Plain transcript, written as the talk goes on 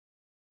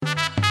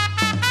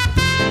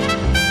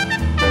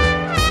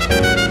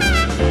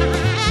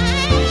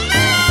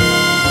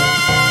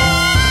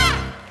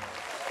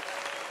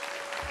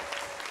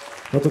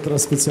No to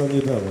teraz specjalnie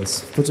dla Was.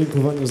 W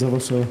podziękowaniu za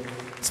Wasze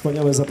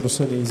wspaniałe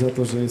zaproszenie i za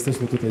to, że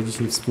jesteśmy tutaj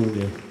dzisiaj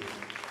wspólnie.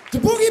 The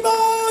Boogie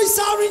Boys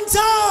are in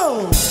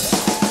town!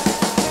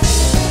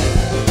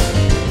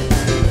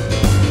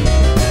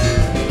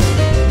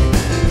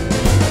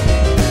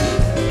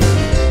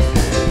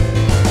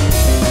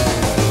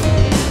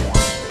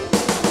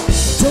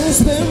 Don't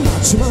spend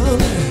much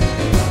money,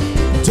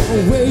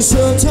 don't waste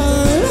your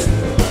time.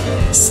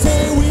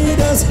 Stay with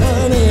us,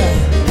 honey,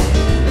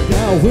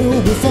 now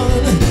we'll be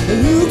fun.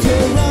 Look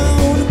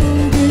around, the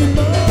Boogie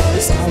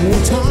Boys are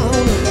in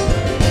town.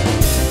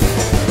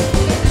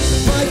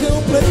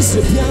 Michael plays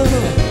the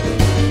piano,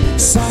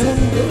 Simon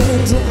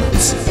playing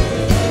drums.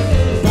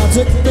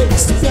 Bartek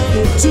makes the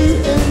piano too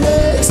and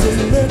makes the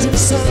magic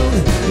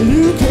sound.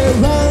 Look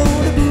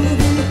around, the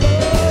Boogie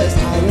Boys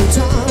are in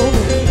town.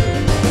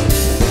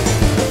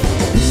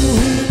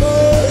 Boogie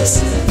Boys,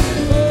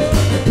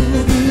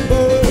 Boogie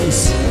Boys,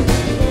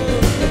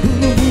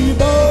 Boogie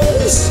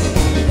Boys,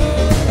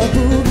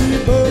 Boogie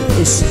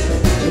Boys.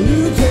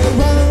 Look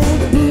around,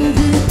 the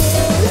Boogie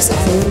Boys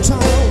are in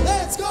town.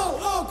 Let's go,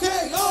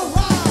 okay, alright.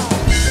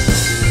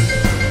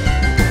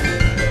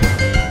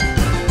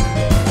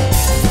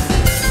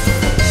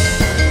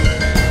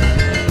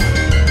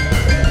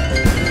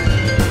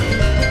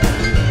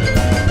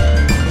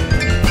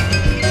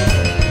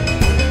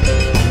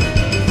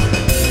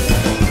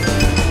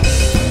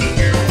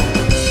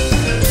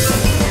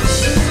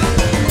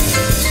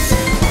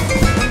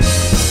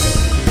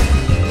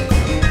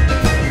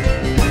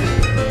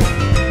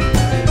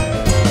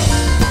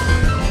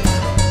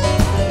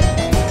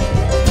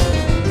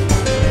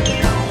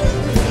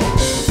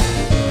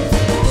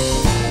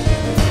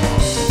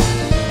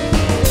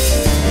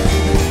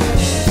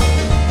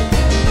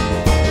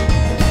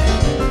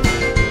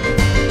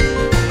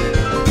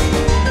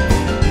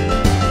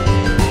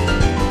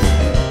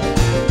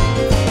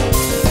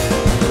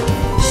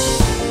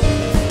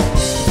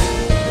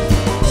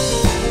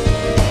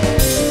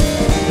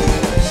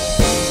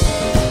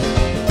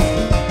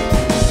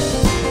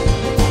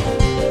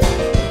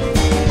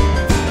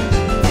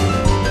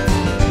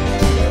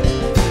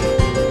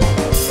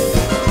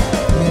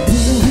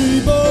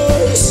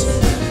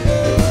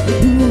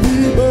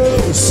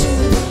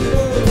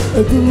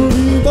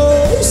 Boogie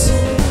Boys,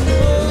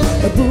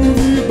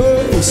 Boogie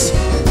Boys,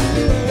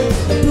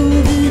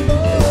 Boogie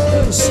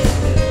Boys.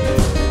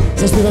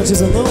 Zaśpiewacie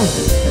ze mną?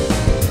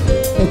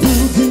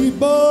 Boogie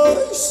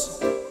Boys,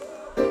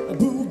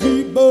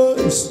 Boogie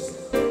Boys,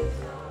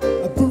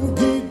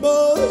 Boogie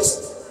Boys,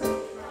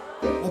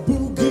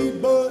 Boogie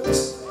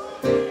Boys,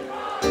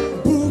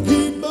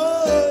 Boogie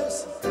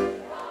Boys.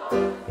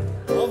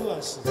 O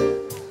właśnie.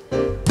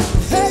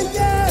 Hey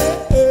yeah!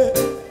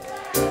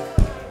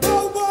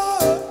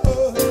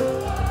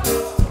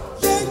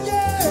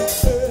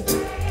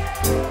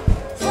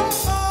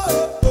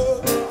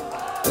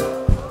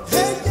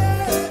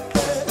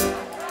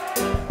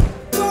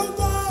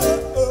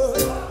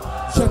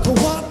 Jaka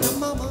ładna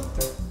mama,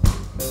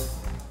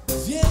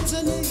 wiem,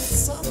 że nie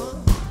jest sama.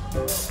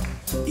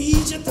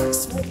 Idzie tak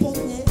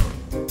swobodnie,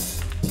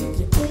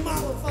 pięknie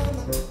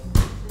umalowana.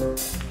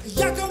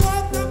 Jaka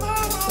ładna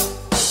mama,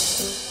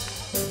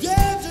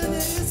 wiem, że nie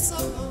jest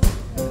sama.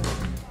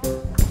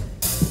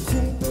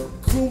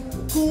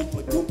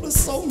 Kumple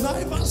są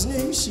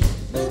najważniejsi.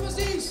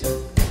 Najważniejsi.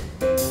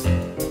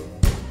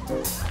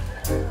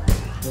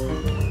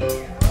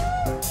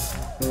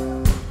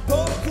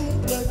 Bo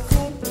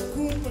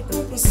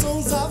kumple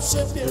są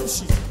zawsze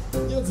pierwsi.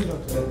 Nie odzywam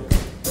się.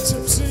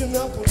 Dziewczyna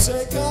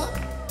poczeka,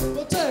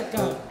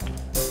 poczeka.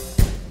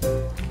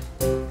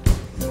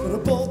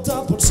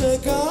 Robota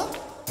poczeka.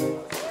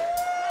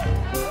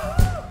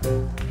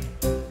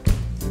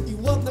 I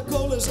ładna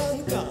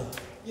koleżanka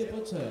nie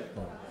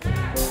poczeka.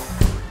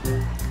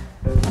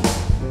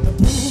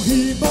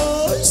 Boogie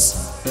Boys,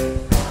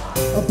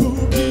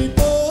 Boogie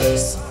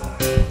Boys,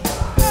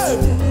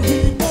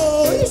 Boogie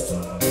Boys,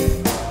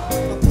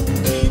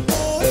 Boogie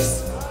Boys,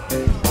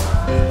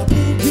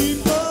 Boogie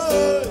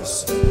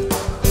Boys.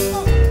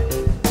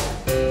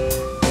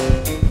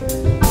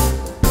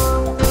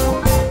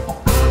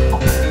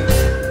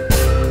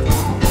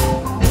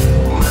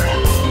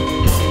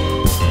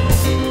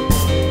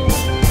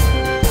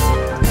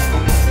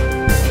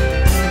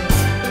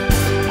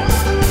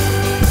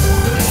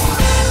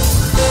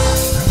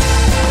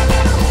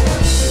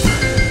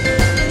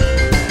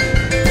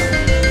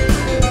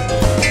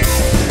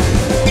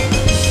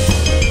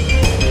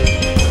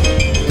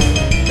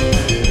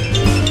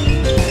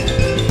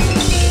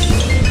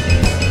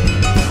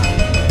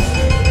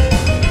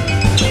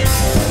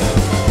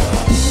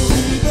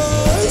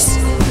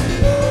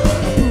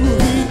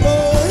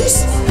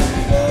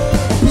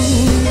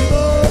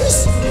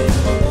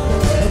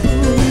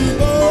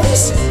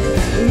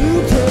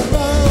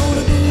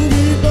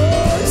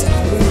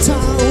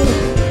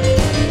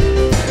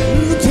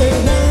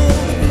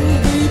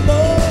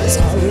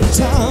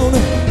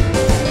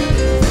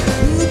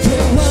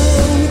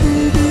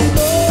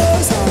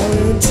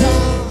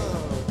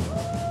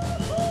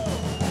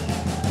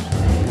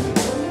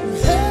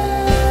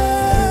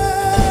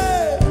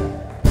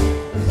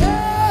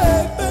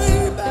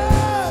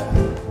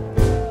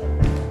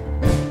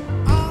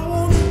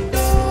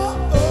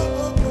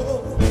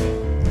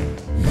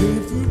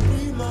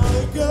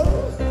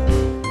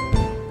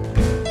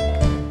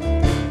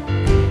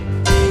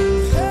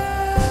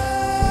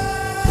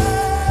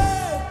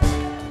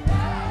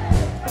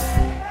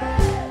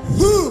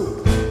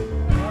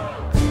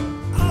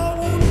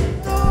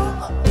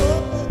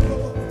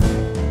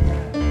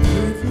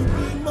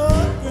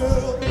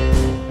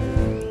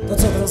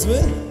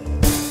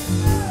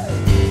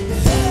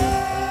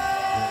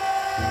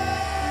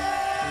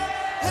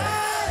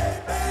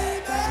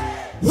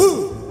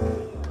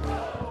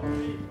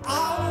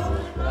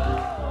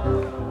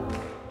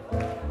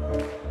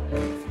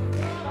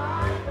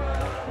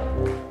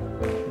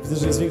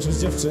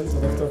 dziewczyn,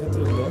 to tak trochę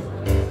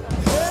trudno.